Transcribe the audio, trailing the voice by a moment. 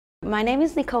My name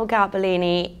is Nicole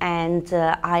Garbellini and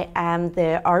I am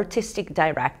the artistic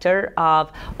director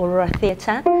of Aurora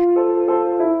Theatre.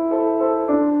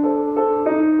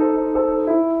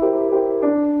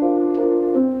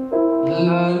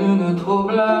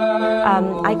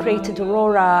 I created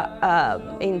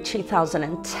Aurora in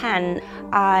 2010.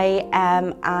 I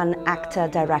am an actor,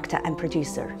 director and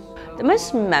producer. The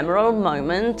most memorable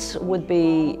moment would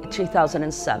be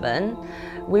 2007.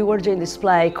 We were doing this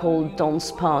play called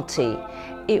Dawn's Party.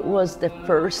 It was the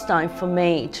first time for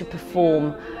me to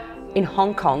perform in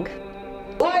Hong Kong.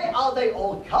 Why are they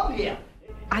all come here?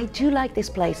 I do like this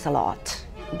place a lot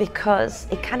because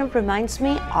it kind of reminds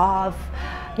me of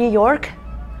New York.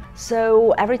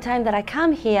 So every time that I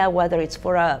come here, whether it's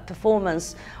for a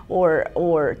performance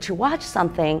or to watch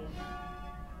something,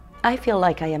 I feel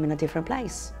like I am in a different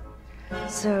place.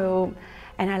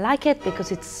 And I like it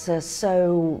because it's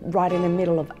so right in the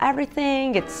middle of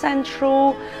everything. It's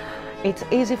central. It's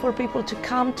easy for people to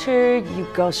come to. You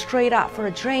go straight out for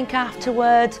a drink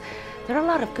afterwards. There are a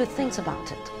lot of good things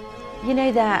about it. You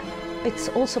know that it's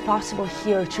also possible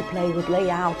here to play with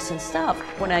layouts and stuff.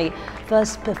 When I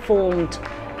first performed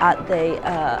at the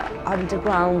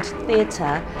underground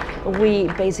theatre, we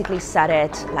basically set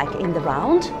it like in the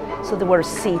round. So there were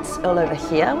seats all over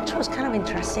here, which was kind of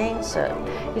interesting. So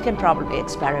you can probably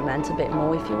experiment a bit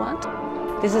more if you want.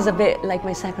 This is a bit like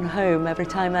my second home. Every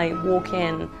time I walk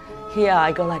in here,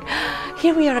 I go like,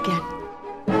 here we are again.